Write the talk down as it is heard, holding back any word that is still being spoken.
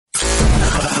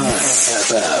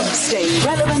FM. Stay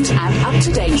relevant and up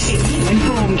to date. Keep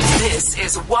informed. This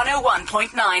is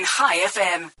 101.9 High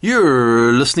FM.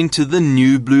 You're listening to the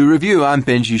New Blue Review. I'm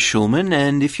Benji Shulman,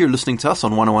 and if you're listening to us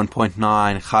on 101.9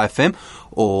 High FM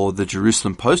or the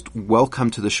Jerusalem Post,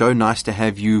 welcome to the show. Nice to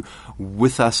have you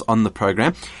with us on the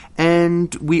program.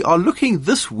 And we are looking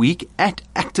this week at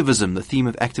activism, the theme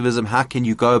of activism. How can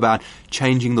you go about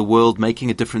changing the world,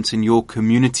 making a difference in your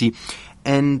community?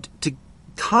 And to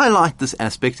highlight this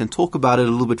aspect and talk about it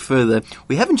a little bit further,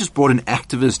 we haven't just brought an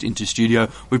activist into studio,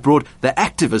 we brought the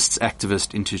activist's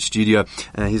activist into studio.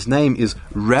 His name is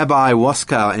Rabbi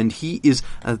Waskow, and he is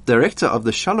a director of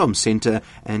the Shalom Center,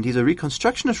 and he's a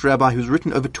reconstructionist rabbi who's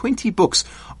written over 20 books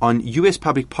on U.S.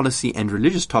 public policy and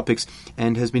religious topics,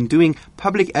 and has been doing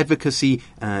public advocacy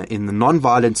in the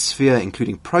non-violent sphere,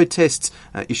 including protests,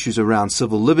 issues around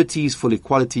civil liberties, full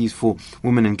equalities for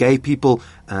women and gay people,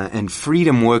 and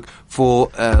freedom work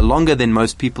for longer than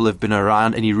most people have been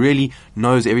around, and he really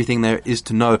knows everything there is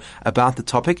to know about the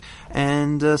topic.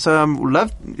 And so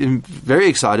I'm very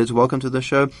excited to welcome to the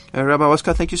show Rabbi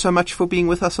Waskow. Thank you so much for being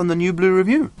with us on the New Blue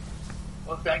Review.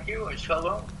 Well, thank you, and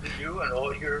shalom to you and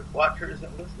all your watchers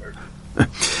and listeners.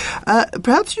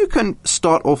 Perhaps you can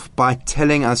start off by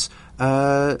telling us,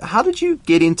 how did you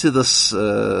get into this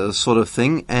sort of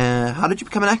thing? How did you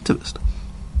become an activist?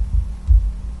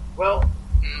 Well,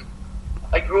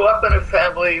 I grew up in a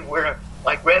family where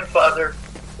my grandfather,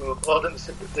 who called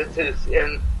himself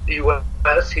in the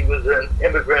U.S., he was an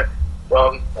immigrant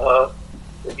from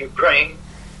Ukraine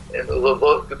in the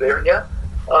Lvov gubernia.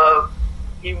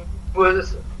 He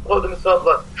called himself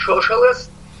a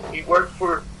socialist. He worked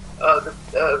for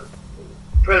the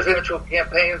presidential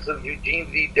campaigns of Eugene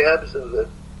V. Debs of the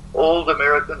old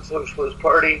American Socialist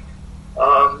Party.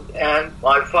 And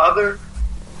my father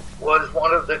was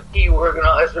one of the key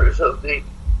organizers of the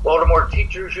Baltimore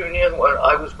Teachers Union when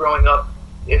I was growing up,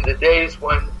 in the days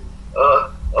when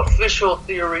official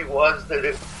theory was that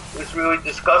it was really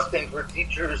disgusting for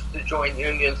teachers to join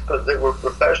unions because they were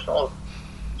professionals.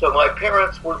 So my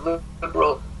parents were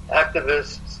liberal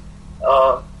activists,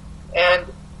 and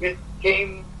it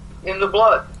came in the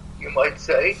blood, you might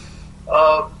say.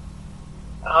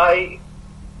 I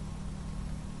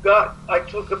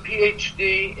took a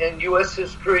PhD in U.S.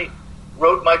 history,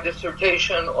 wrote my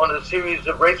dissertation on a series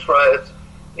of race riots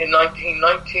in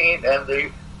 1919 and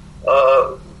the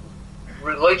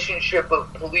relationship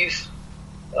of police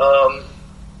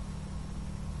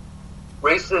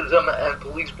racism and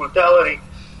police brutality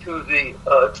to the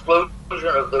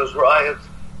explosion of those riots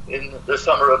in the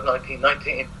summer of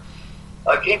 1919.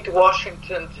 I came to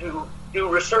Washington to do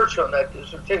research on that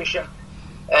dissertation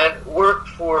and worked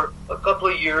for a couple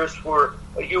of years for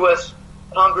a U.S.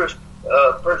 congressman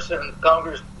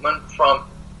from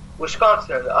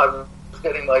Wisconsin. I was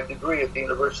getting my degree at the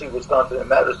University of Wisconsin in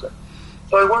Madison.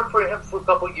 So I worked for him for a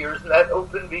couple of years, and that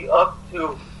opened me up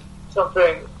to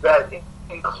something that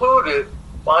included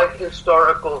my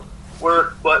historical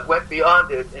work, but went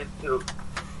beyond it into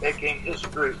making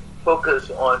history focus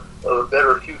on a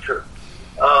better future.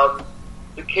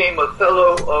 Became a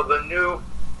fellow of a new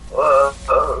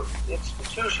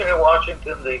institution in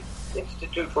Washington, the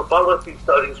Institute for Policy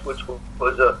Studies, which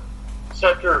was a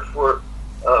center for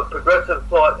progressive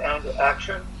thought and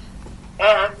action.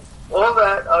 And all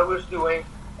that I was doing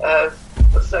as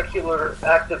a secular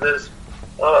activist,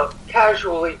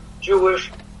 casually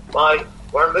Jewish. My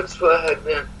bar mitzvah had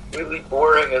been really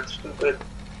boring and stupid,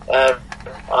 and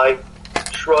I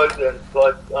shrugged and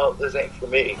thought, oh, this ain't for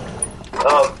me.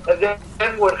 And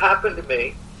then what happened to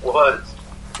me was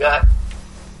that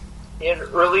in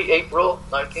early April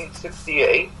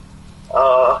 1968,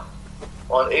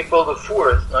 on April the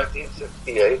 4th,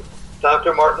 1968,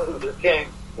 Dr. Martin Luther King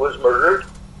was murdered.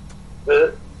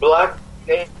 The black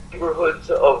neighborhoods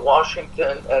of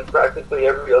Washington and practically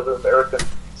every other American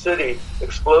city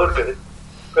exploded.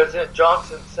 President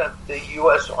Johnson sent the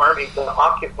U.S. Army to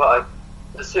occupy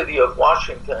the city of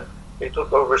Washington. They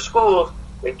took over schools,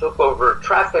 they took over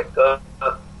traffic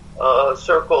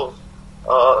circles,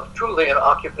 truly an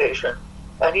occupation.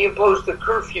 And he imposed a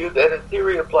curfew that in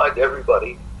theory applied to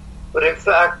everybody. But in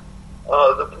fact,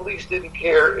 the police didn't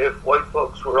care if white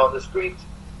folks were on the streets.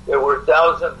 There were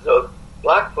thousands of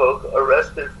black folk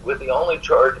arrested with the only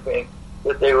charge being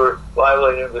that they were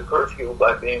violating the curfew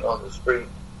by being on the street.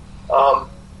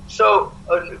 So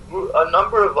a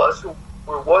number of us who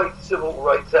were white civil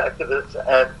rights activists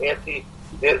and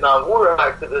anti-Vietnam War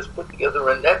activists put together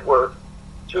a network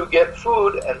to get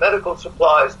food and medical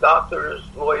supplies, doctors,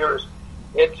 lawyers,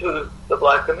 into the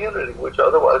black community, which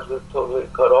otherwise was totally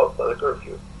cut off by the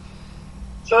curfew.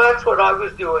 So that's what I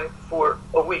was doing for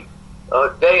a week,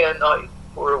 day and night,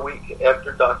 for a week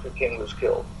after Dr. King was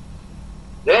killed.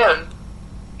 Then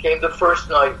came the first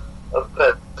night of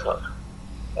Pesach.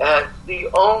 And the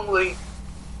only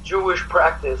Jewish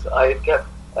practice I had kept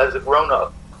as a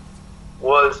grown-up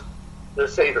was the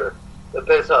Seder, the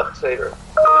Pesach Seder. It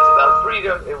was about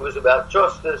freedom, it was about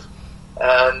justice,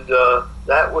 and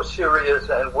that was serious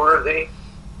and worthy.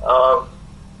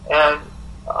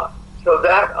 So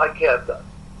that I kept,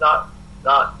 not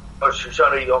Rosh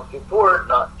Hashanah, Yom Kippur,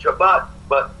 not Shabbat,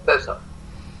 but Pesach.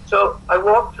 So I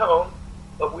walked home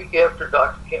a week after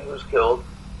Dr. King was killed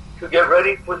to get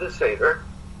ready for the Seder.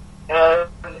 And,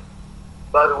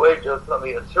 by the way, just let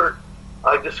me insert,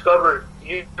 I discovered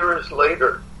years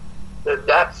later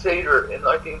that Seder in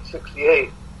 1968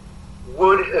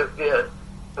 would have been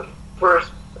the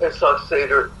first Pesach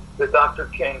Seder that Dr.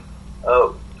 King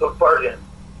took part in.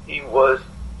 He was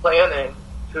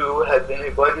had been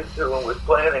invited to and was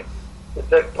planning to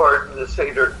take part in the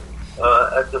Seder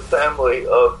at the family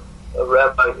of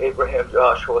Rabbi Abraham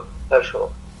Joshua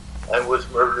Heschel, and was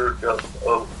murdered just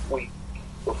a week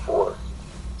before.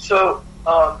 So,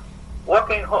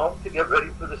 walking home to get ready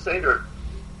for the Seder,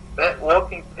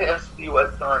 walking past the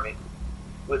U.S. Army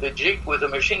with a Jeep with a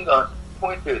machine gun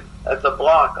pointed at the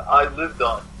block I lived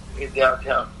on in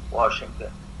downtown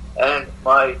Washington. And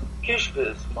my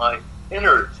kishkas, my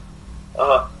innards,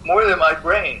 more than my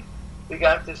brain,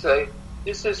 began to say,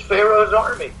 this is Pharaoh's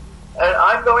army, and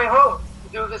I'm going home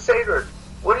to do the Seder.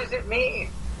 What does it mean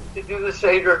to do the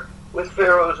Seder with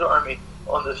Pharaoh's army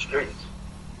on the streets?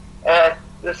 And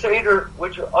the Seder,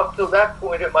 which up till that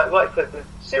point in my life had been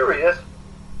serious,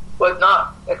 but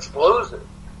not explosive,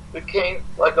 became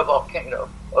like a volcano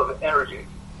of energy.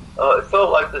 It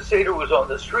felt like the Seder was on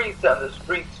the streets, and the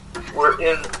streets were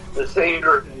in the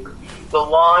Seder. The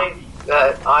line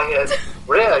that I had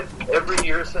read every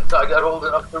year since I got old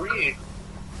enough to read,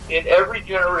 in every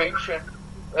generation,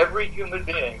 every human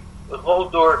being, the whole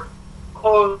door,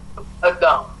 Kol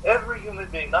Adam, every human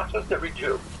being, not just every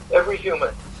Jew, every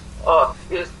human,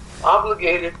 is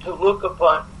obligated to look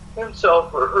upon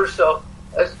himself or herself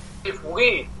as if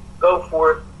we go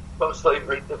forth from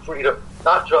slavery to freedom,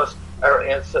 not just our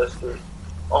ancestors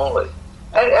only.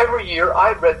 And every year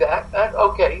I read that, and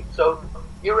okay, so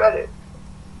you read it.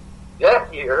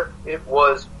 That year it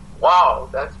was, wow,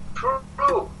 that's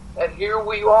true. And here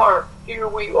we are.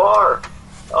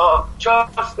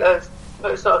 Just as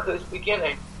Pesach is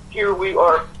beginning, here we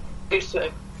are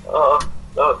facing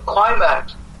the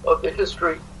climax of the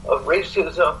history of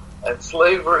racism and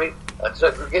slavery and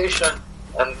segregation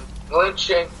and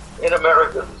lynching in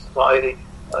American society,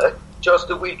 just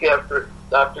a week after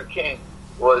Dr. King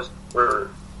was murdered.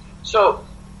 So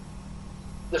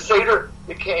the Seder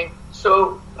became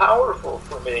so powerful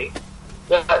for me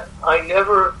that I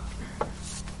never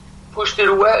pushed it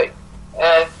away.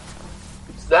 And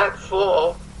that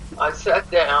fall, I sat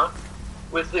down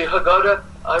with the Haggadah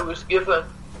I was given,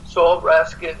 Saul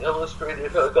Raskin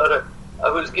illustrated Haggadah I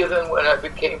was given when I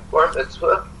became Bar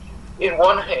Mitzvah, in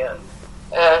one hand,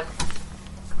 and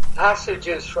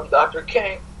passages from Dr.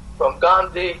 King, from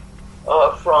Gandhi,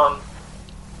 from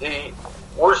the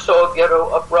Warsaw Ghetto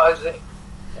Uprising,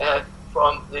 and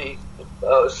from the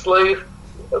slave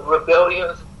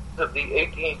rebellions of the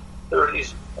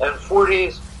 1830s and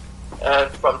 40s,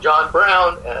 and from John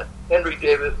Brown and Henry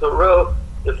David Thoreau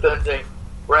defending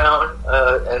Brown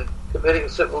and committing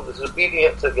civil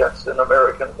disobedience against an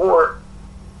American war,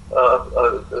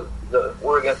 the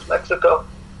war against Mexico,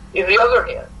 in the other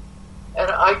hand.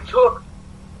 And I took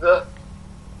the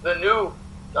new,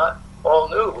 not all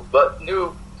new, but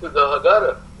new to the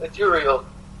Haggadah material,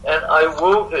 and I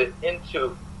wove it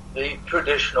into the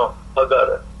traditional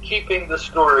Haggadah, keeping the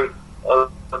story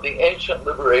of the ancient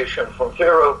liberation from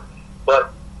Pharaoh,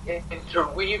 but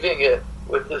interweaving it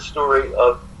with the story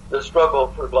of the struggle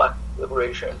for black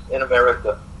liberation in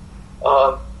America.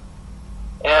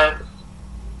 And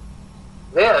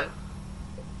then,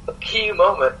 a key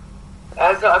moment,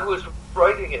 as I was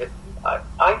writing it,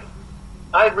 I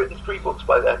had written 3 books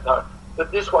by that time,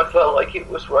 but this one felt like it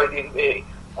was writing me.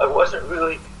 I wasn't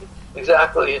really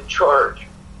exactly in charge.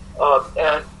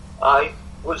 And I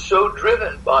was so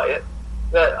driven by it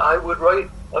that I would write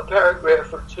a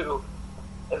paragraph or 2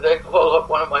 and then call up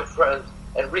one of my friends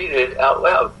and read it out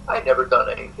loud. I'd never done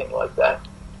anything like that.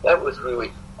 That was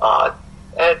really odd.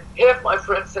 And half my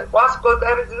friends said, Waskow,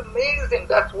 that is amazing,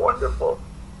 that's wonderful.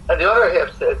 And the other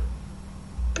half said,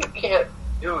 you can't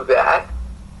do that.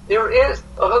 There is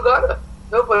a Haggadah.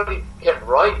 Nobody can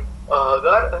write a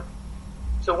Haggadah.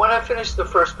 So when I finished the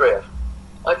first draft,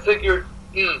 I figured,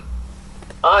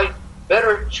 I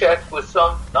better check with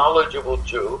some knowledgeable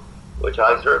Jew, which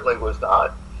I certainly was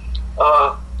not,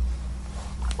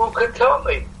 who could tell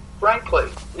me, frankly,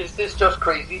 is this just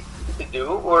crazy to do,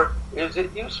 or is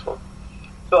it useful?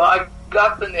 So I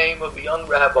got the name of a young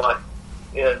rabbi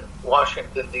in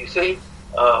Washington, D.C.,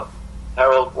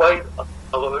 Harold White,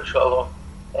 Alav Shalom,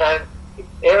 and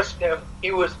asked him.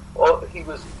 He was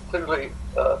clearly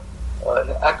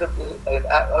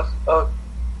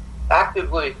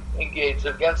actively engaged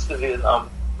against the Vietnam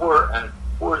War and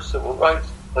for civil rights,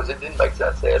 because it didn't make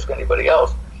sense to ask anybody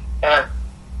else. And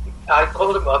I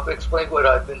called him up, explained what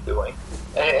I'd been doing,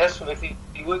 and asked him if he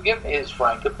would give me his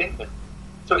frank opinion.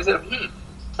 So he said,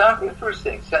 sounds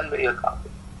interesting, send me a copy.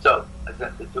 So I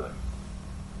sent it to him.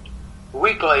 A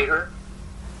week later,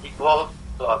 he called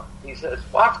up. He says,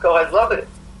 Waskow, I love it.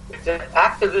 It's an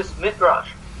activist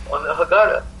midrash on the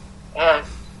Haggadah. And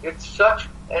it's such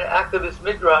an activist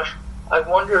midrash, I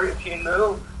wonder if you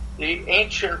knew the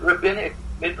ancient rabbinic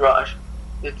midrash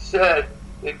that said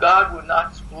that God would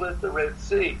not split the Red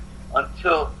Sea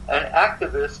until an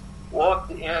activist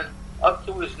walked in up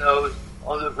to his nose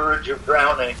on the verge of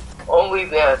drowning. Only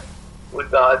then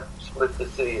would God split the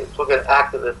sea. It took an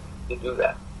activist to do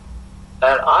that.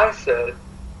 And I said,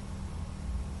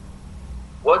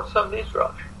 what's a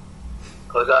midrash?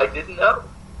 Because I didn't know.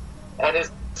 And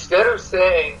instead of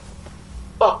saying,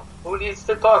 oh, who needs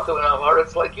to talk to an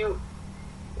Amharitz like you?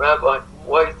 Rabbi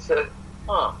White said,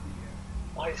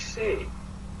 I see.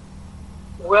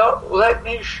 Well, let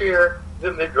me share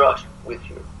the midrash with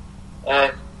you.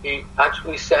 And he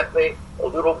actually sent me a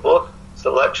little book,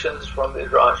 Selections from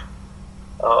Midrash,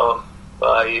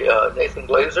 by Nathan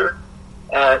Glazer.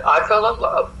 And I fell in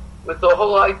love with the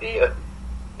whole idea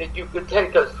that you could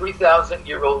take a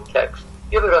 3,000-year-old text,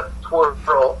 give it a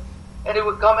twirl, and it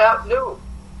would come out new.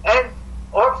 And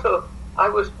also, I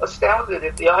was astounded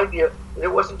at the idea that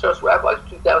it wasn't just rabbis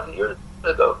 2,000 years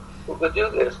ago who could do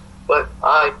this, but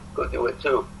I could do it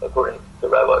too, according to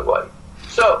Rabbi White.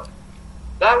 So,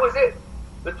 that was it.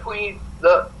 Between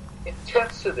the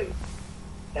intensity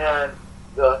and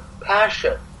the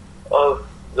passion of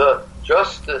the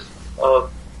justice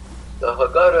of the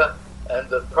Haggadah and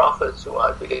the prophets who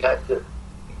I began to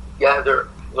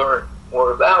learn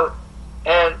more about,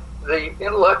 and the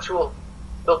intellectual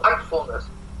delightfulness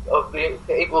of being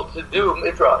able to do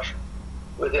midrash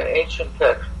with an ancient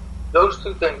text. Those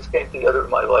two things came together in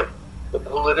my life. The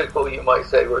political, you might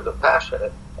say, or the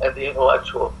passionate, and the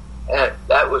intellectual. And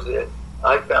that was it.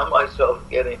 I found myself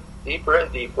getting deeper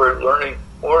and deeper, learning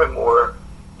more and more,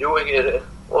 doing it in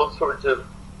all sorts of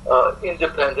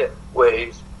independent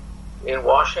ways. In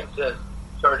Washington,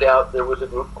 turned out there was a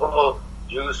group called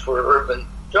Jews for Urban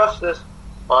Justice.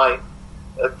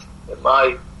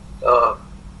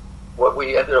 What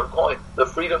we ended up calling the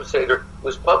Freedom Seder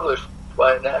was published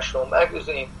by a national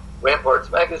magazine, Ramparts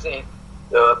Magazine,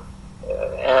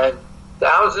 and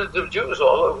thousands of Jews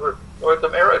all over North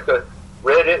America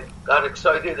read it, got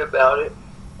excited about it,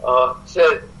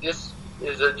 said, this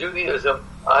is a Judaism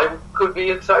I could be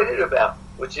excited about,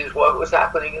 which is what was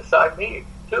happening inside me,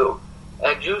 too.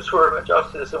 And Jews for Urban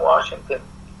Justice in Washington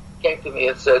came to me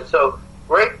and said, so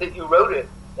great that you wrote it.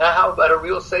 Now how about a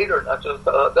real Seder, not just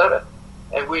a Haggadah?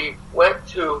 And we went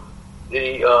to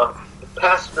the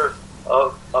pastor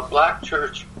of a black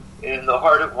church in the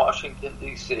heart of Washington,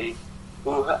 D.C.,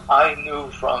 who I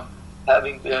knew from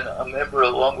having been a member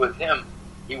along with him.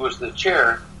 He was the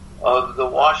chair of the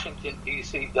Washington,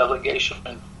 D.C.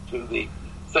 delegation to the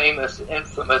famous,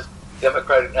 infamous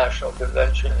Democratic National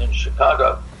Convention in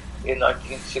Chicago in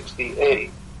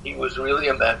 1968. He was really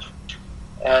a mensch.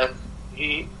 And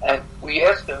we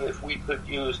asked him if we could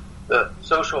use the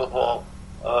social hall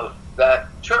of that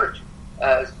church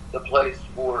as the place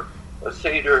for a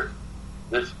Seder,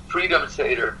 this Freedom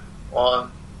Seder,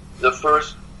 on the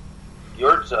first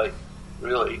yahrzeit,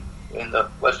 really, in the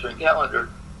Western calendar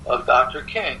of Dr.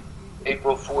 King,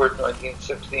 April 4th,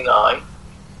 1969,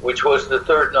 which was the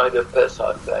third night of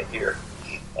Pesach that year.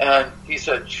 And he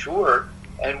said, sure.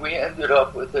 And we ended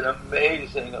up with an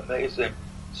amazing, amazing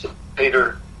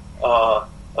Seder,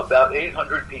 about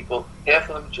 800 people, half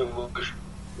of them Jewish,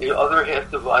 the other half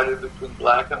divided between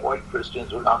black and white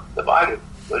Christians, or not divided,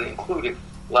 but including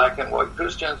black and white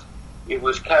Christians. It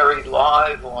was carried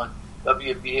live on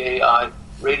WBAI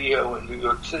radio in New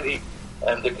York City,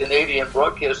 and the Canadian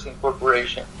Broadcasting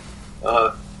Corporation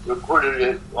recorded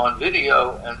it on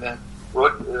video and then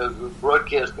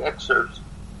broadcast excerpts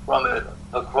from it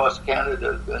across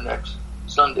Canada the next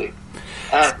Sunday.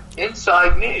 And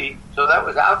inside me, so that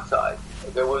was outside,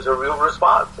 there was a real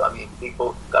response. I mean,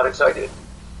 people got excited.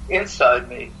 Inside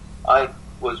me, I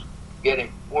was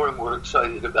getting more and more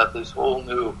excited about this whole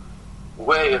new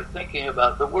way of thinking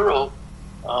about the world,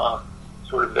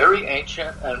 sort of very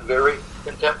ancient and very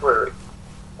contemporary.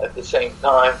 at the same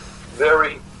time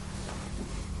very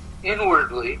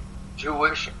inwardly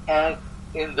Jewish and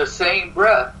in the same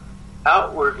breath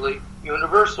outwardly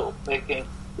universal, making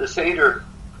the Seder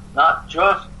not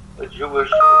just a Jewish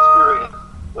experience,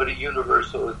 but a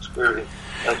universal experience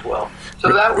as well.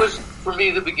 So that was, for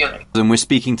me, the beginning. And we're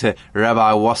speaking to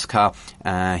Rabbi Waskow.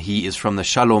 He is from the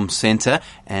Shalom Center,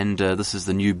 and this is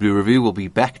the New Blue Review. We'll be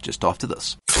back just after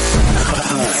this.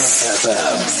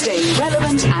 Stay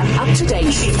relevant and up to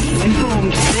date. Keep you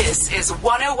informed. This is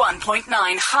 101.9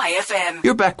 High FM.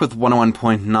 You're back with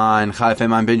 101.9 High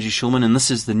FM. I'm Benji Shulman, and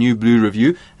this is the New Blue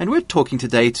Review. And we're talking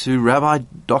today to Rabbi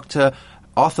Dr.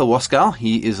 Arthur Waskow.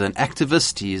 He is an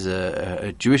activist. He's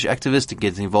a Jewish activist. He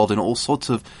gets involved in all sorts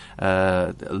of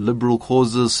liberal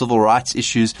causes, civil rights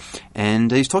issues. And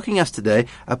he's talking to us today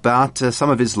about some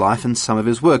of his life and some of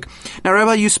his work. Now,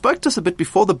 Rabbi, you spoke to us a bit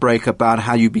before the break about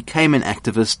how you became an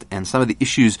activist and some of the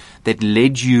issues that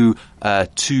led you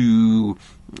to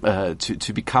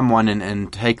become one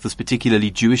and take this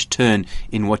particularly Jewish turn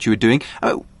in what you were doing.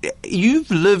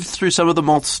 You've lived through some of the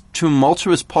most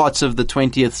tumultuous parts of the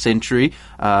 20th century,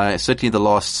 certainly the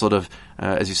last sort of,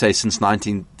 as you say, since late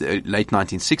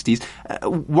 1960s.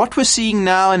 What we're seeing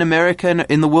now in America and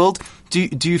in the world, do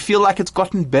you feel like it's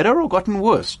gotten better or gotten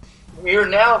worse? We are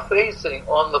now facing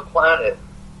on the planet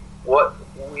what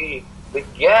we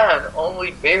began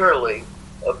only barely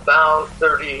about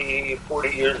 30, 40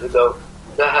 years ago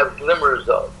to have glimmers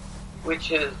of,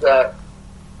 which is that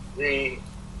the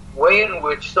way in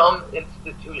which some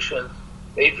institutions,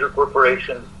 major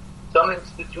corporations, some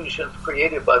institutions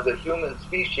created by the human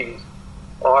species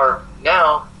are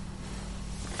now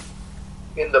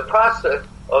in the process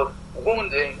of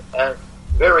wounding and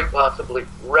very possibly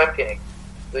wrecking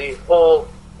the whole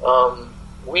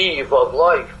weave of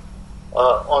life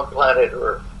on planet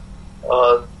Earth.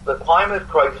 The climate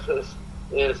crisis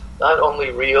is not only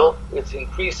real, it's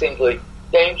increasingly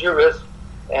dangerous,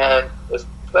 and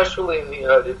especially in the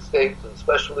United States,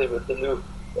 especially with the new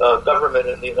government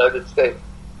in the United States,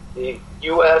 the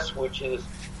U.S., which is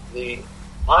the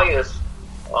highest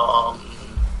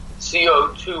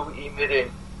CO2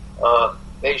 emitting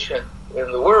nation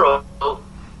in the world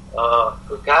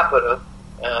per capita,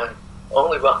 and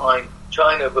only behind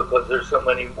China because there's so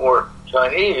many more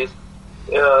Chinese,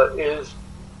 is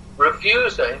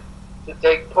refusing to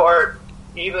take part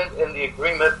even in the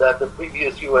agreement that the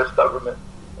previous U.S. government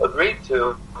agreed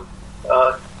to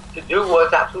do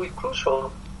what's absolutely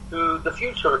crucial to the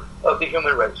future of the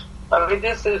human race. I mean,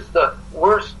 this is the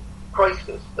worst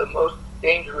crisis, the most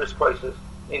dangerous crisis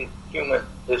in human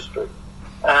history,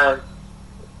 and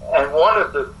one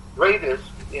of the greatest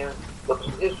in the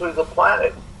history of the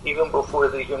planet, even before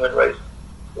the human race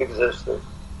existed.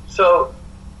 So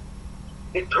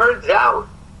it turns out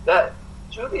that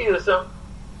Judaism,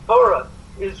 Torah,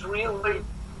 is really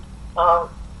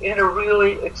in a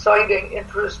really exciting,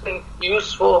 interesting,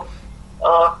 useful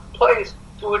place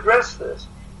to address this.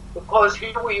 Because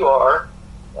here we are,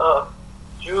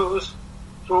 Jews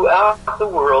throughout the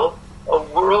world, a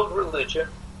world religion,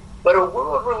 but a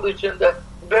world religion that,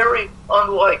 very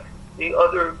unlike the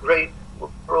other great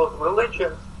world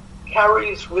religions,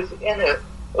 carries within it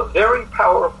a very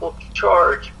powerful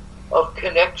charge of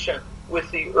connection with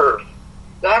the earth.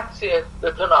 That's in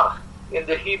the Tanakh, in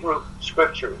the Hebrew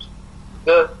scriptures.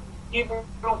 The Hebrew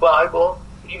Bible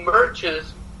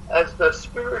emerges as the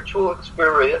spiritual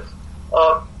experience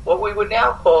of what we would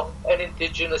now call an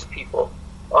indigenous people,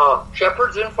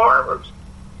 shepherds and farmers,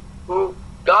 who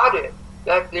got it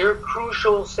that their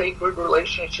crucial sacred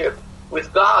relationship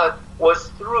with God was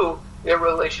through their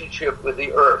relationship with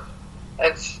the earth.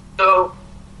 And so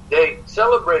they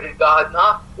celebrated God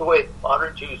not the way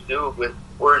modern Jews do, with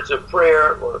words of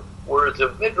prayer or words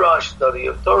of midrash, study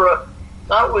of Torah,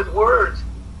 not with words,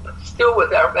 still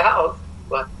with our mouths,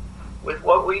 but with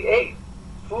what we ate.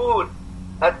 Food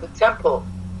at the temple,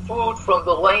 food from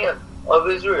the land of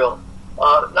Israel,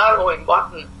 not only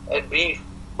mutton and beef,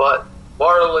 but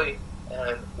barley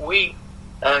and wheat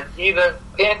and even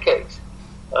pancakes.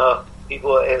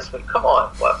 People ask me, come on,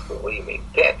 what do you mean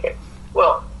pancakes?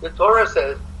 Well, the Torah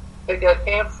says, take a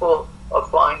handful of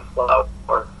fine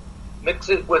flour, mix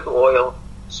it with oil,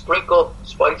 sprinkle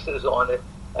spices on it,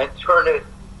 and turn it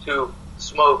to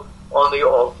smoke on the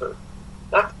altar.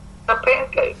 That's a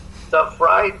pancake. It's a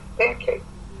fried pancake.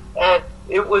 And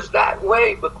it was that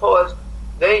way because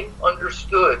they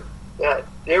understood that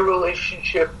their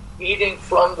relationship, eating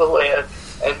from the land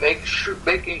and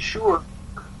making sure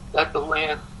that the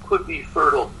land could be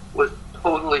fertile, was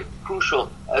totally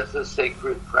crucial as a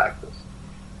sacred practice.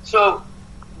 So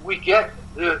we get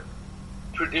the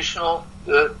traditional,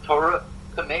 the Torah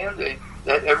commanding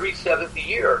that every seventh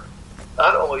year,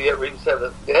 not only every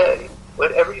seventh day,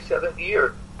 but every seventh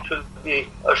year should be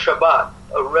a Shabbat,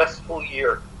 a restful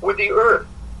year for the earth,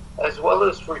 as well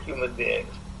as for human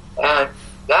beings. And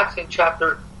that's in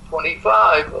chapter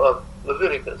 25 of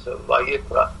Leviticus, of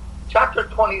Vayikra. Chapter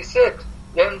 26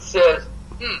 then says,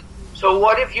 so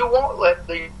what if you won't let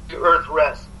the earth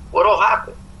rest? What will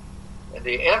happen? And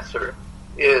the answer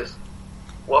is,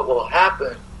 what will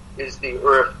happen is the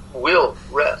earth will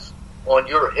rest on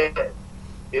your head.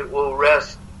 It will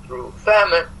rest through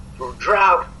famine, through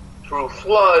drought, through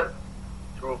flood,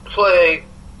 through plague,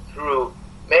 through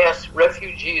mass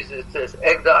refugees. It says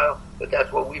exile, but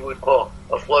that's what we would call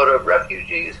a flood of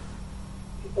refugees.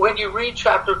 When you read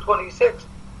chapter 26,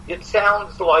 it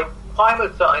sounds like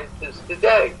climate scientists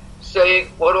today saying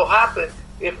what will happen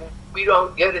if we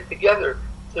don't get it together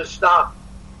to stop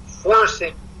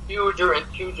forcing huger and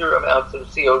huger amounts of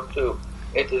CO2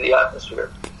 into the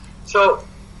atmosphere. So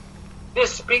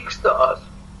this speaks to us,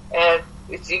 and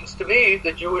it seems to me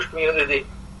the Jewish community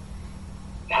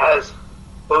has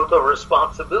both a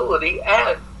responsibility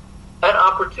and an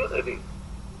opportunity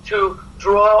to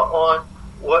draw on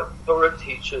what Torah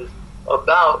teaches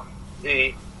about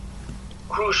the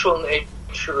crucial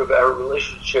nature of our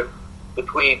relationship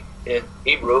between, in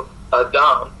Hebrew,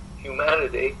 Adam,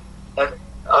 humanity, and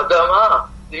Adamah,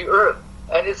 the earth.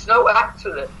 And it's no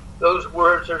accident those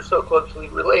words are so closely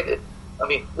related. I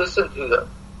mean, listen to them.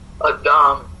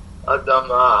 Adam,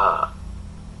 Adamah.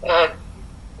 And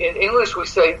in English we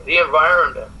say the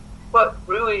environment, but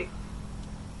really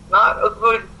not a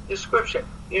good description.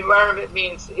 The environment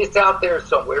means it's out there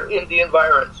somewhere in the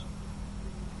environs.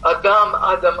 Adam,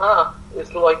 Adamah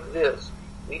is like this,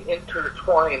 the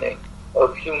intertwining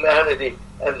of humanity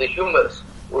and the humus,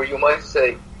 or you might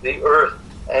say the earth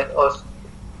and us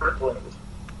earthlings.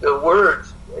 The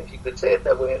words, if you could say it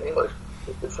that way in English,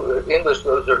 for English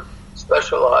those are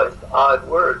specialized, odd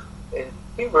words. In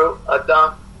Hebrew,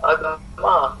 Adam,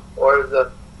 Adamah, or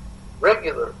the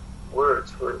regular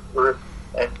words for earth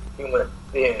and human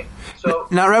being. So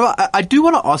now, Rabbi, I do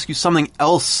want to ask you something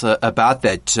else about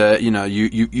that.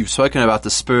 You've spoken about the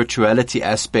spirituality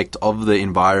aspect of the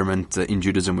environment in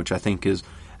Judaism, which I think is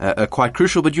quite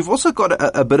crucial, but you've also got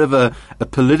a bit of a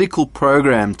political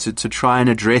program to try and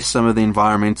address some of the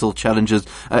environmental challenges.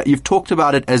 You've talked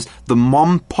about it as the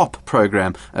Mom Pop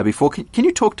program before. Can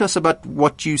you talk to us about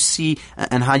what you see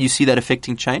and how you see that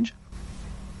affecting change?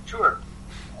 Sure.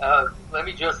 Let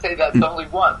me just say that's only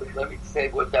one, but let me say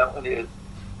what that one is.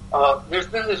 There's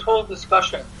been this whole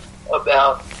discussion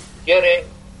about getting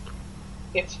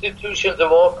institutions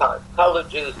of all kinds,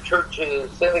 colleges, churches,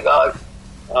 synagogues,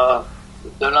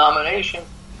 denominations,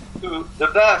 to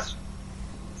divest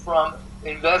from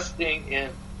investing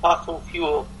in fossil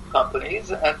fuel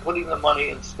companies and putting the money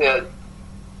instead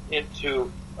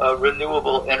into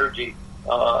renewable energy,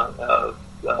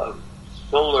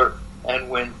 solar and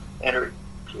wind energy.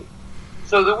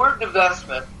 So the word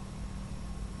divestment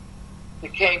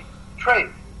became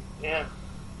trade in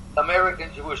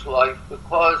American Jewish life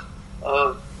because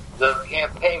of the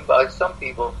campaign by some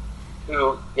people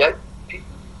to get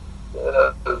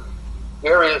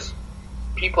various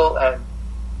people and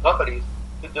companies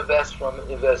to divest from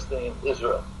investing in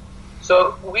Israel.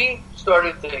 So we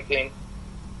started thinking,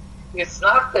 it's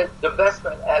not that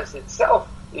divestment as itself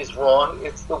is wrong,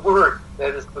 it's the word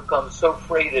that has become so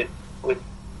freighted with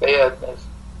badness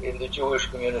in the Jewish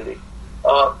community.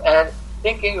 And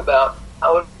thinking about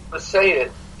how to say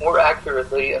it more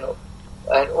accurately and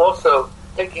also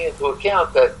taking into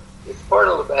account that it's part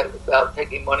of about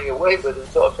taking money away, but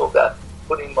it's also about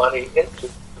putting money into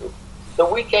it.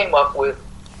 So we came up with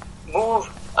move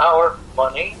our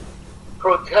money,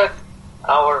 protect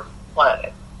our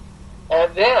planet.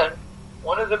 And then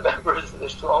one of the members of the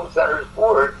Shalom Center's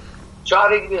board,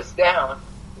 jotting this down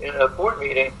in a board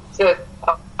meeting, said,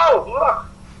 oh, look,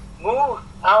 move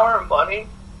our money.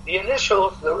 The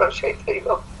initials, the Rosh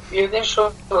Tevot, the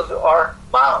initials are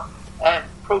Mom. And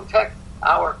protect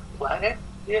our planet,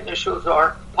 the initials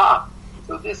are Pop.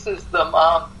 So this is the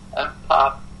Mom and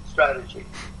Pop strategy.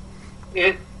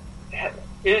 It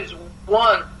is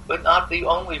one, but not the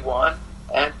only one.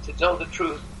 And to tell the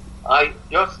truth, I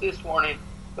just this morning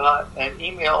got an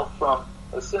email from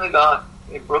a synagogue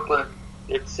in Brooklyn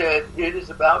that said it is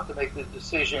about to make the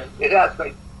decision. It has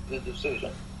made the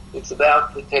decision. It's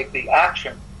about to take the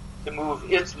action to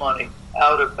move its money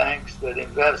out of banks that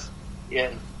invest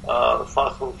in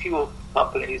fossil fuel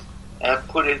companies and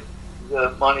put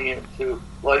the money into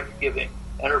life-giving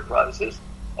enterprises.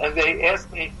 And they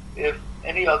asked me if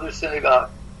any other synagogue,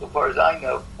 so far as I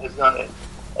know, has done it.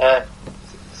 And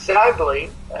sadly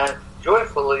and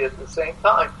joyfully at the same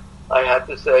time, I had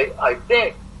to say, I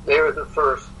think they are the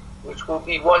first, which will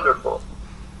be wonderful.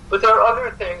 But there are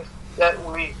other things that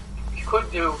we could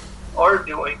do, are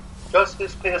doing. Just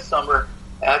this past summer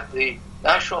at the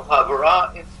National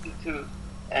Havurah Institute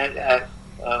and at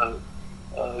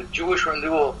Jewish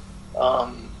Renewal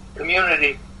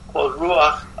community called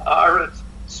Ruach Haaretz,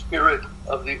 Spirit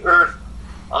of the Earth,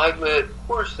 I led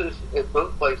courses at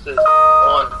both places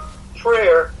on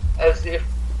prayer as if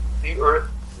the earth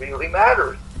really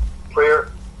matters. Prayer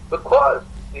because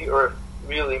the earth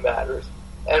really matters.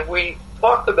 And we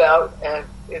talked about, and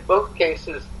in both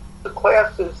cases, the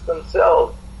classes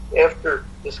themselves, after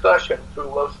discussion through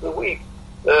most of the week,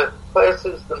 the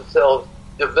classes themselves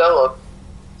developed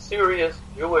serious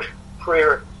Jewish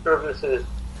prayer services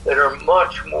that are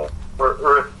much more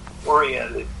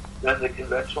earth-oriented than the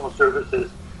conventional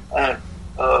services and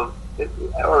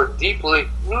are deeply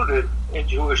rooted in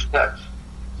Jewish texts.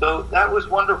 So that was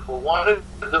wonderful. One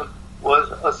of them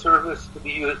was a service to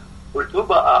be used for Tu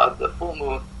B'Av, the full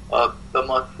moon of the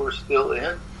month we're still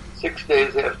in, 6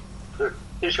 days after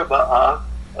Tisha B'Av,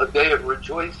 a day of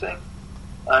rejoicing,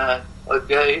 and a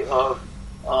day of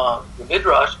the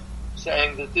Midrash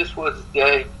saying that this was a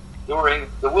day during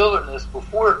the wilderness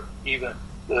before even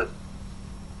the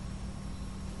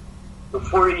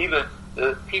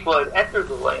people had entered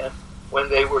the land, when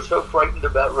they were so frightened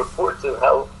about reports of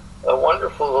how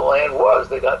wonderful the land was.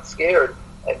 They got scared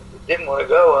and didn't want to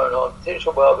go. And on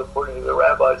Tisha B'Av, according to the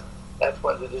rabbis, that's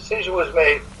when the decision was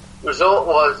made. The result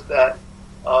was that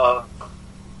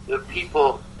the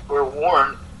people were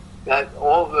warned that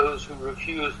all those who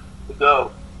refused to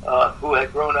go, who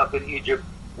had grown up in Egypt,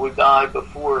 would die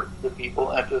before the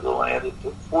people entered the land. It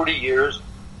took 40 years.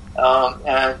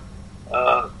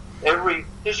 Every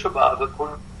Tisha B'Av,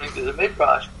 according to the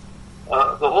Midrash,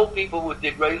 the whole people would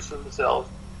dig graves for themselves,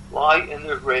 lie in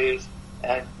their graves,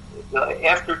 and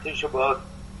after Tisha B'Av,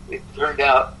 it turned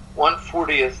out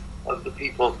 1/40 of the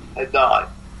people had died.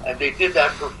 And they did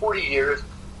that for 40 years.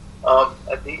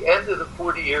 At the end of the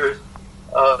 40 years,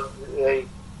 they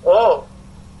all,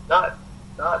 not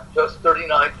just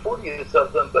 39/40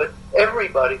 of them, but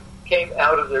everybody came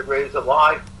out of their graves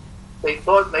alive. They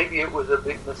thought maybe it was a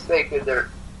big mistake in their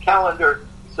calendar,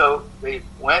 so they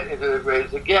went into their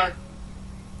graves again.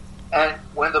 And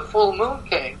when the full moon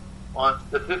came on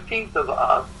the 15th of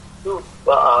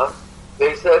B'Av,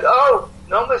 they said, "Oh,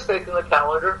 no mistake in the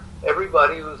calendar.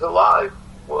 Everybody who's alive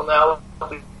will now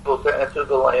be able to enter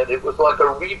the land." It was like a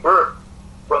rebirth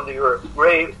from the earth.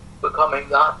 Graves becoming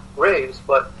not graves,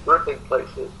 but birthing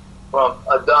places from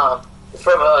Adamah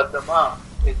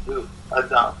into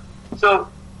Adam. So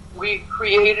we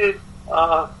created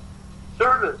a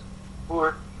service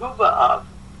for Tu B'Av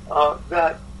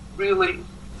that really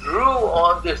drew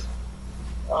on this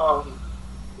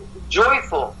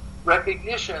joyful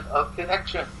recognition of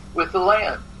connection with the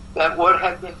land, that what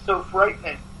had been so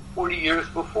frightening 40 years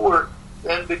before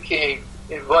then became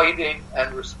inviting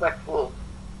and respectful.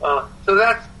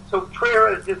 So prayer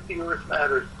as if the earth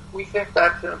matters. We think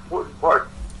that's an important part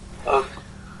of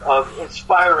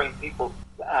inspiring people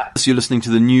to act. So you're listening to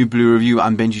the New Blue Review.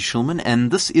 I'm Benji Shulman,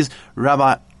 and this is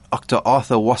Rabbi Dr.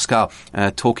 Arthur Waskow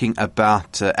talking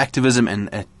about activism,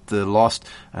 and at the last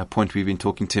point we've been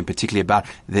talking to him particularly about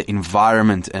the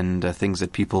environment and things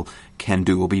that people can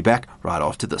do. We'll be back right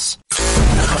after this.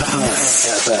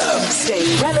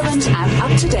 Stay relevant and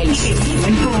up to date. Keep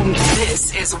informed.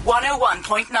 This is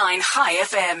 101.9 High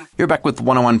FM. You're back with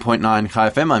 101.9 High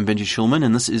FM. I'm Benji Shulman,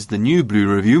 and this is the New Blue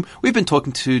Review. We've been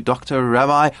talking to Dr.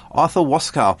 Rabbi Arthur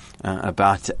Waskow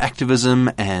about activism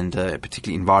and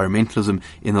particularly environmentalism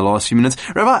in the last few minutes.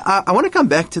 Rabbi, I want to come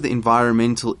back to the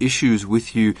environmental issues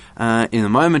with you in a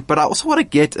moment, but I also want to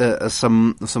get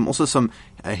some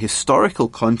historical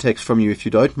context from you, if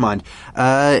you don't mind.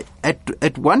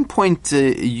 At one point,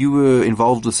 you were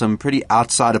involved with some pretty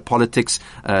outsider politics,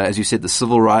 as you said, the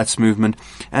civil rights movement,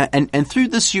 and through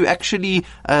this, you actually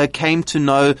came to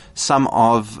know some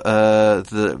of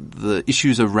the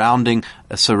issues surrounding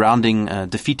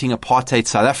defeating apartheid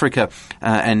South Africa,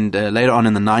 and later on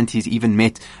in the 90s, even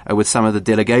met with some of the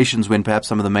delegations when perhaps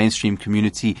some of the mainstream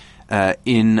community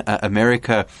in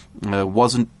America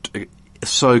wasn't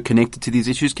so connected to these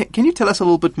issues. Can you tell us a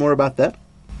little bit more about that?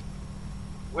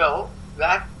 Well,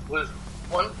 that was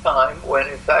one time when,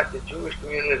 in fact, the Jewish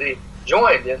community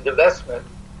joined in divestment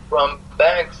from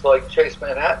banks like Chase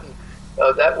Manhattan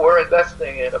that were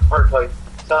investing in apartheid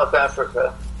South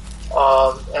Africa.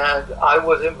 And I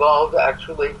was involved,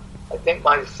 actually, I think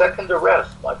my second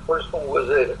arrest. My first one was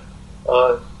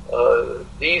a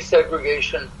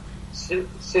desegregation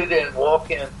sit-in,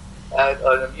 walk-in at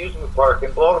an amusement park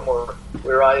in Baltimore,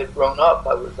 where I had grown up.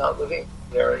 I was not living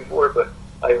there anymore, but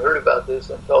I heard about this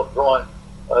and felt drawn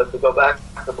to go back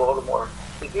to Baltimore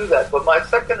to do that. But my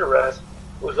second arrest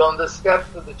was on the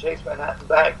steps of the Chase Manhattan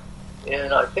Bank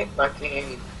in, I think,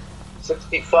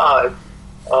 1965,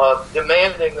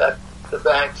 demanding that the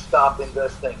bank stop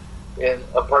investing in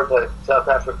apartheid South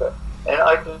Africa. And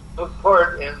I took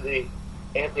part in the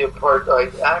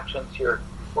anti-apartheid actions here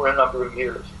for a number of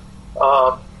years.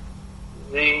 So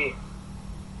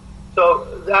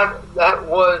that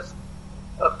was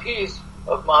a piece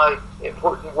of my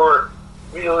important work,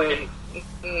 really,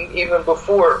 even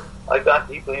before I got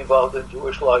deeply involved in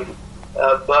Jewish life.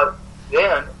 But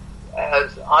then,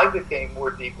 as I became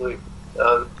more deeply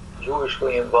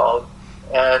Jewishly involved,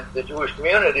 and the Jewish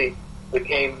community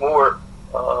became more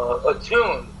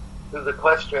attuned to the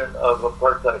question of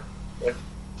apartheid in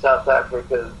South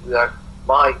Africa, that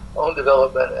my own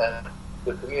development and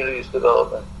the community's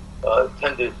development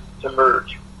tended to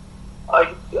merge.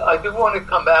 I do want to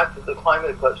come back to the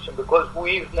climate question, because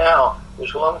we've now, the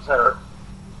Shalom Center,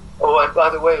 oh, and by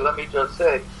the way, let me just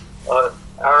say,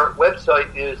 our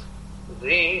website is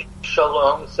the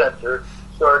Shalom Center,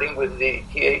 starting with the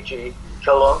THE,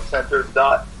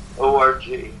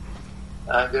 shalomcenter.org.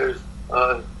 And there's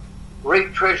a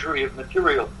great treasury of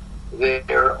material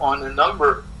there on a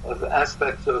number of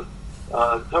aspects of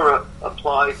Torah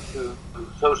applied to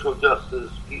social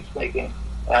justice, peacemaking,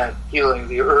 and healing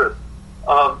the earth.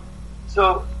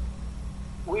 So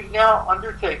we've now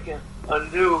undertaken a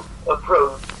new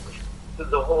approach to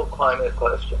the whole climate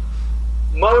question.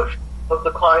 Most of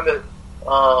the climate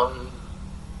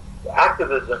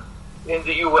activism in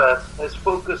the U.S. has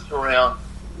focused around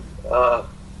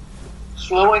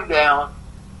slowing down,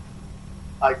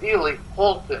 ideally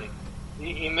halting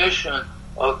the emission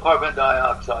of carbon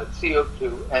dioxide,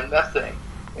 CO2, and methane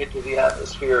into the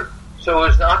atmosphere, so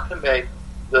as not to make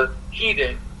the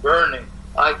heating, burning.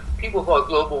 People call it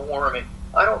global warming.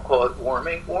 I don't call it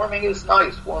warming. Warming is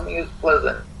nice. Warming is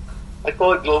pleasant. I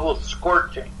call it global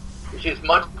scorching, which is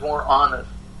much more honest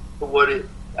to what it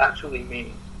actually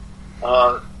means.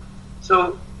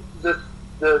 So the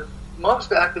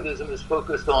most activism is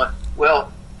focused on,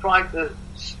 well, trying to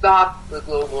stop the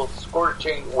global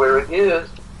scorching where it is,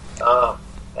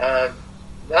 and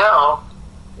now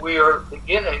we,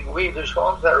 the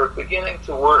Shalom Center, are beginning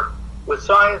to work with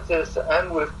scientists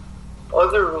and with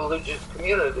other religious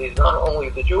communities, not only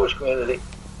the Jewish community,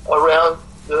 around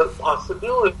the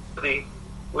possibility,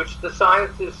 which the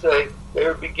scientists say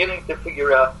they're beginning to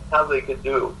figure out how they could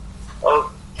do,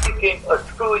 of taking 1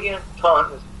 trillion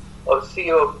tons of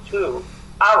CO2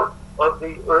 out of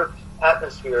the Earth's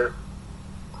atmosphere,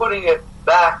 putting it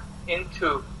back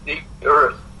into the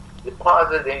Earth,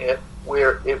 depositing it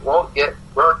where it won't get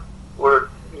burnt or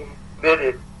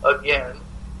emitted again,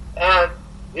 and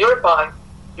thereby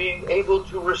being able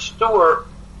to restore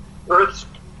Earth's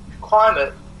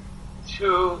climate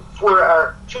for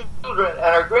our children and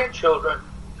our grandchildren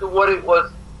to what it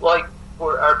was like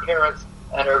for our parents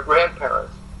and our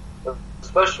grandparents,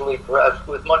 especially perhaps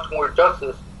with much more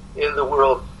justice in the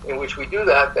world in which we do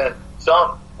that than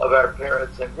some of our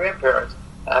parents and grandparents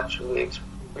actually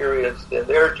experienced in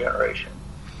their generation.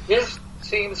 This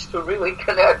seems to really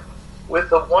connect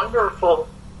with a wonderful,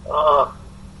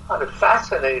 kind of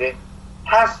fascinating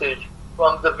passage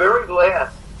from the very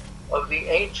last of the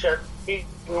ancient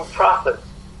Hebrew prophets,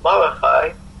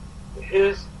 Malachi.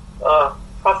 His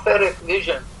prophetic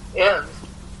vision ends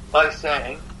by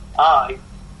saying,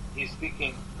 he's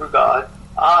speaking for God,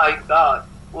 God,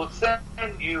 will send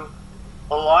you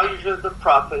Elijah the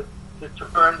prophet to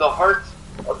turn the hearts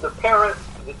of the parents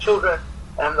to the children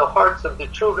and the hearts of the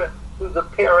children to the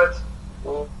parents,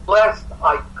 lest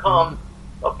I come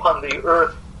upon the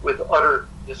earth with utter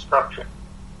destruction.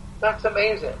 That's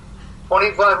amazing.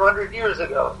 2,500 years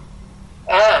ago.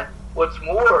 And what's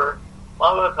more,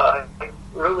 Malachi,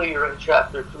 earlier in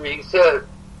chapter 3, said,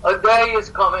 a day is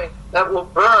coming that will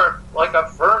burn like a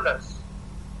furnace.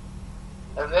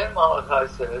 And then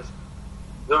Malachi says,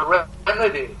 the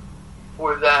remedy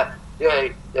for that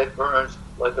day that burns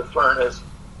like a furnace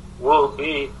will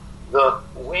be the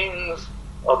wings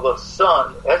of a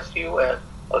sun, S-U-N,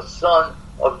 a sun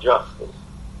of justice.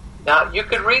 Now, you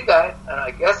can read that, and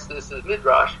I guess this is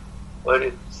Midrash, but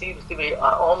it seems to me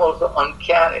almost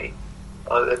uncanny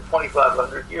that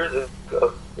 2,500 years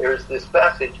ago there's this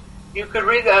passage. You could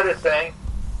read that as saying,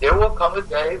 there will come a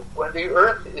day when the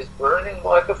earth is burning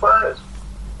like a furnace.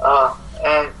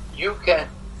 And you can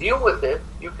deal with it,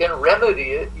 you can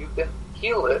remedy it, you can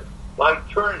heal it by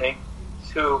turning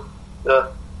to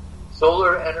the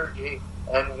solar energy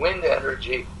and wind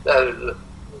energy that is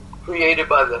created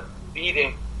by the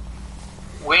beating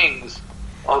wings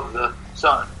of the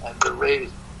sun and the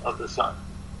rays of the sun.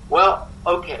 Well,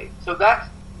 okay, so that's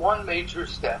one major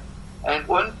step. And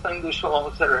one thing the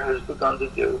Shalom Center has begun to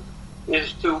do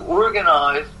is to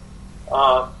organize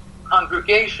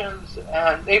congregations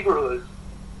and neighborhoods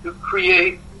to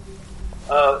create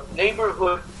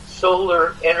neighborhood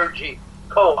solar energy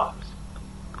co-ops,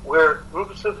 where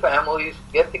groups of families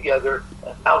get together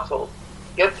and households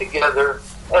get together,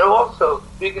 and also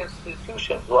big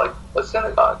institutions like a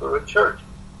synagogue or a church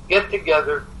get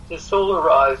together to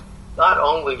solarize not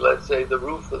only, let's say, the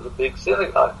roof of the big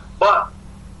synagogue, but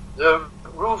the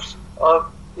roofs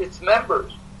of its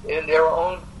members in their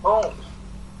own homes.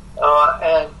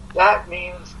 And that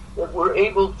means that we're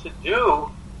able to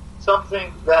do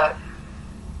something that,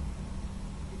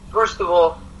 first of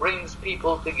all, brings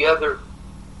people together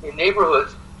in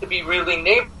neighborhoods to be really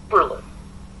neighborly.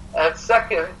 And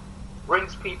second,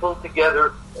 brings people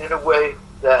together in a way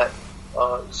that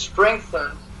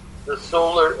strengthens the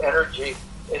solar energy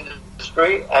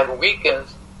industry and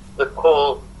weakens the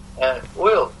coal and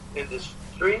oil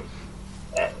industry,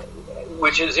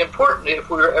 which is important if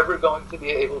we're ever going to be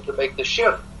able to make the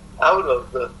shift out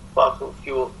of the fossil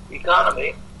fuel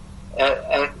economy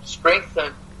and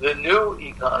strengthen the new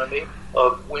economy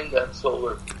of wind and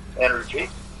solar energy.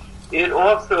 It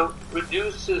also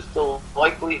reduces the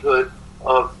likelihood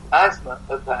of asthma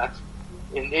attacks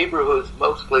in neighborhoods,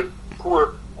 mostly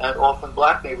poor and often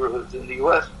black neighborhoods in the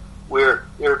U.S., where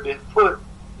there have been put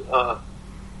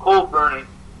coal-burning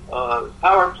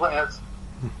power plants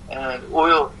and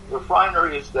oil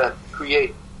refineries that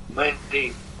create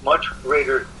much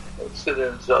greater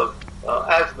incidence of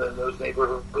asthma in those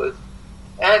neighborhoods.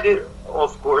 And it,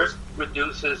 of course,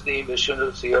 reduces the emission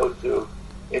of CO2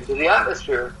 into the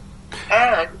atmosphere.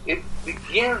 And it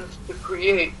begins to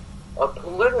create a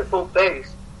political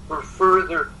base for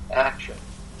further action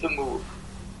to move.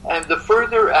 And the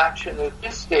further action at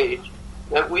this stage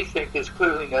that we think is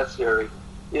clearly necessary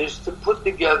is to put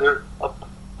together a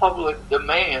public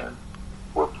demand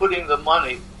for putting the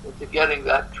money into getting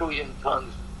that 1 trillion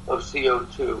tons of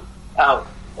CO2 out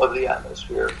of the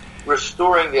atmosphere,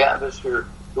 restoring the atmosphere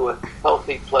to a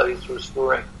healthy place,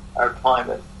 restoring our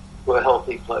climate to a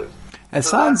healthy place. It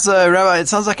sounds, Rabbi, it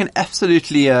sounds like an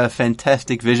absolutely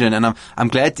fantastic vision, and I'm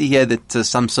glad to hear that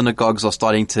some synagogues are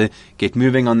starting to get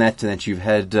moving on that, and that you've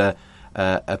had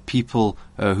people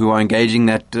who are engaging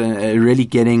that, really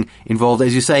getting involved,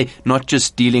 as you say, not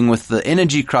just dealing with the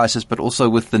energy crisis, but also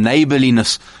with the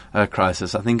neighborliness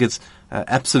crisis. I think it's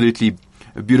absolutely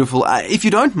beautiful. If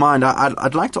you don't mind,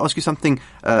 I'd like to ask you something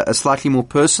slightly more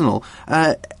personal.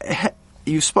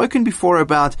 You've spoken before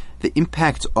about the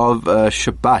impact of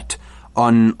Shabbat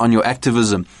on your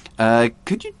activism.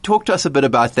 Could you talk to us a bit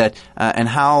about that and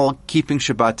how keeping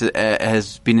Shabbat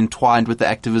has been entwined with the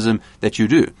activism that you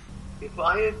do? If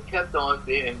I had kept on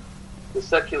being the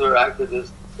secular activist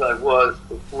I was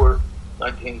before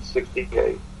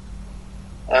 1968,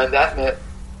 and that meant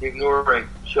ignoring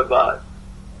Shabbat,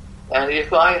 and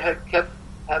if I had kept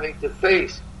having to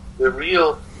face the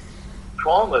real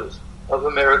traumas of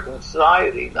American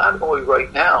society, not only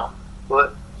right now,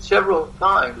 but several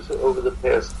times over the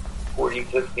past 40,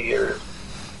 50 years,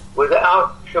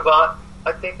 without Shabbat,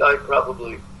 I think I'd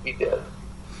probably be dead.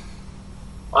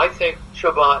 I think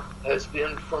Shabbat has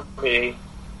been for me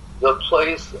the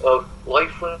place of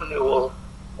life renewal,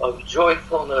 of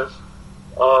joyfulness,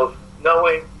 of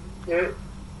knowing the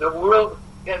world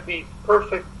can be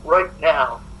perfect right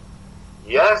now.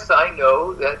 Yes, I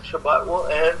know that Shabbat will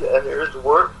end and there's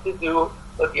work to do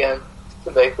again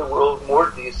to make the world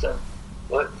more decent,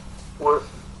 but for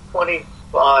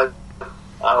 25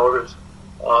 hours,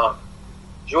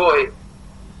 joy,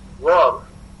 love,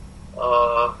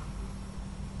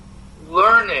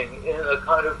 learning in a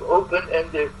kind of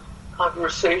open-ended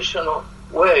conversational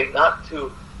way, not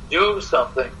to do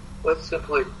something, but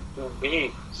simply to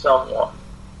be someone.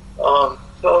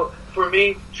 So for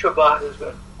me, Shabbat has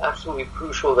been absolutely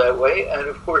crucial that way, and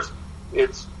of course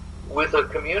it's with a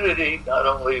community, not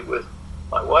only with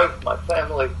my wife, my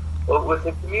family, but with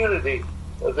the community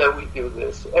that we do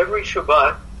this. Every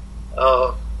Shabbat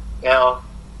now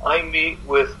I meet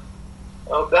with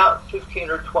about 15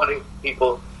 or 20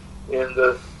 people in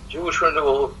the Jewish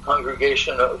Renewal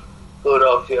Congregation of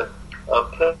Philadelphia,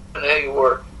 Penn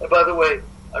York. And by the way,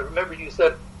 I remember you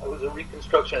said I was a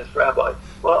Reconstructionist rabbi.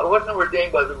 Well, I wasn't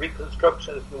ordained by the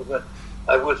Reconstructionist movement.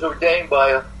 I was ordained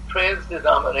by a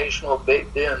trans-denominational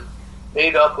Beit Din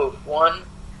made up of one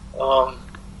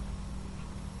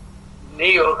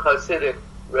neo-Hasidic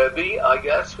Rebbe, I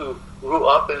guess, who grew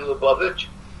up in Lubavitch,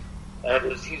 and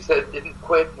as he said, didn't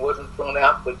quit, wasn't thrown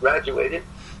out, but graduated.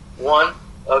 One,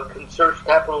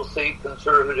 capital C,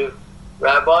 conservative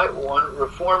rabbi, one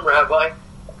Reform rabbi,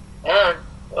 and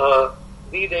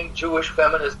leading Jewish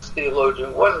feminist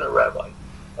theologian wasn't a rabbi.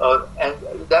 And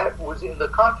that was in the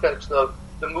context of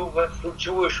the movement for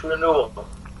Jewish renewal,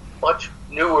 much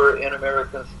newer in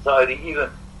American society even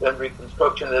than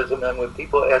Reconstructionism. And when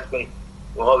people ask me,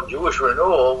 well, Jewish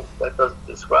renewal, that doesn't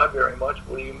describe very much,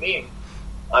 what do you mean?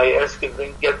 I ask if they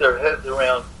can get their heads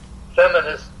around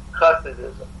feminist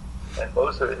Hasidism. And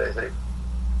most of it, they say,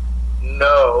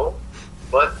 no,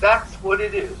 but that's what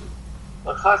it is.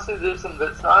 A Hasidism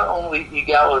that's not only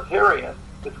egalitarian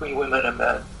between women and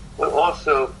men, but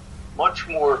also much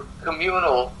more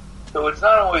communal. So it's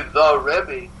not only the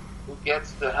Rebbe who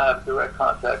gets to have direct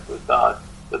contact with God,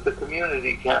 but the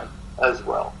community can as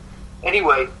well.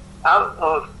 Anyway, out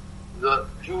of the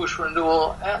Jewish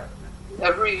renewal,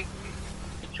 every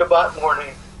Shabbat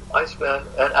morning I spend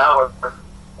an hour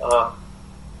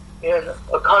in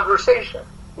a conversation,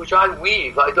 which I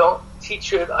weave. I don't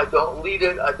teach it, I don't lead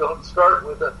it, I don't start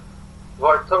with a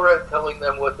Dvar Torah telling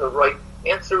them what the right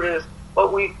answer is,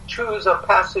 but we choose a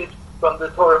passage from the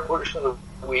Torah portion of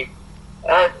the week,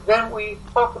 and then we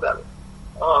talk about it.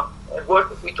 And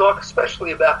what we talk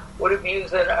especially about what it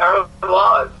means in our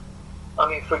lives. I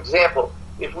mean, for example,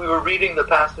 if we were reading the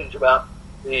passage about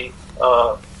the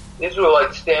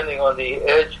Israelites standing on the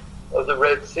edge of the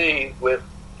Red Sea with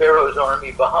Pharaoh's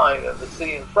army behind and the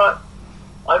sea in front,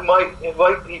 I might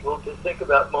invite people to think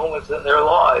about moments in their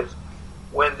lives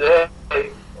when they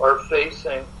are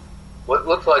facing what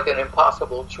looks like an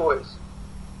impossible choice.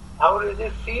 How did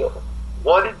it feel?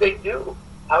 What did they do?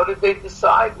 How did they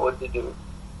decide what to do?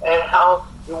 And how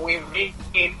do we read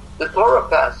the Torah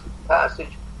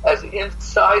passage as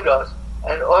inside us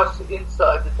and us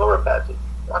inside the Torah passage?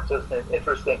 Not just an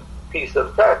interesting piece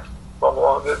of text from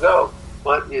long ago,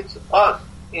 but it's us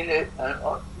in it and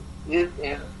it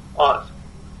in us.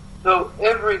 So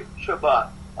every Shabbat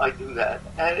I do that,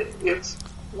 and it's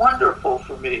wonderful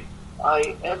for me.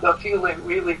 I end up feeling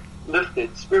really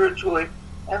lifted spiritually,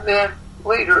 and then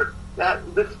later that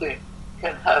lifting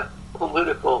can have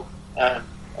political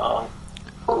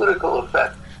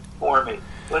effect for me.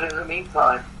 But in the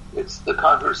meantime, it's the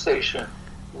conversation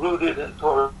rooted in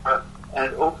Torah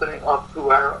and opening up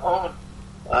to our own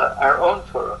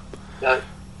Torah that,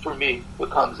 for me,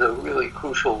 becomes a really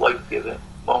crucial, life-giving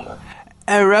moment.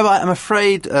 Rabbi, I'm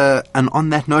afraid, and on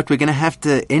that note, we're going to have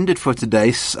to end it for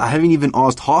today. I haven't even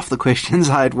asked half the questions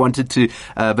I had wanted to,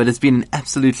 but it's been an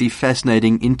absolutely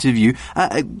fascinating interview.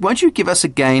 Won't you give us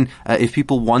again, if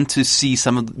people want to see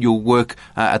some of your work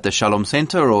at the Shalom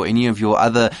Center or any of your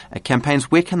other campaigns,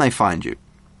 where can they find you?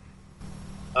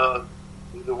 The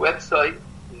website,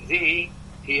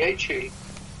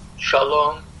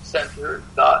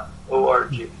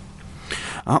 shalomcenter.org.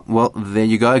 Oh, well, there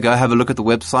you go. Go have a look at the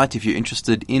website if you're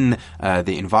interested in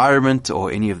the environment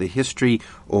or any of the history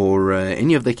or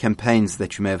any of the campaigns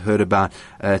that you may have heard about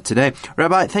today.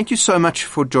 Rabbi, thank you so much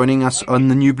for joining us on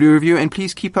the New Blue Review, and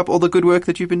please keep up all the good work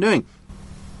that you've been doing.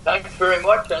 Thanks very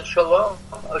much, and shalom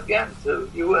again to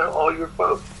you and all your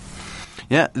folks.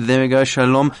 Yeah, there we go.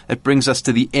 Shalom. It brings us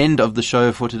to the end of the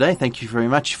show for today. Thank you very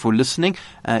much for listening.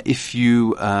 If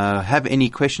you have any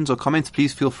questions or comments,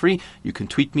 please feel free. You can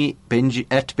tweet me, Benji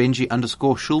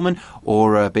 @Benji_Schulman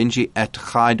or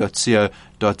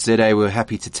Benji@chai.co.za. We're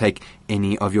happy to take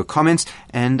any of your comments.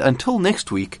 And until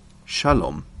next week,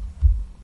 Shalom.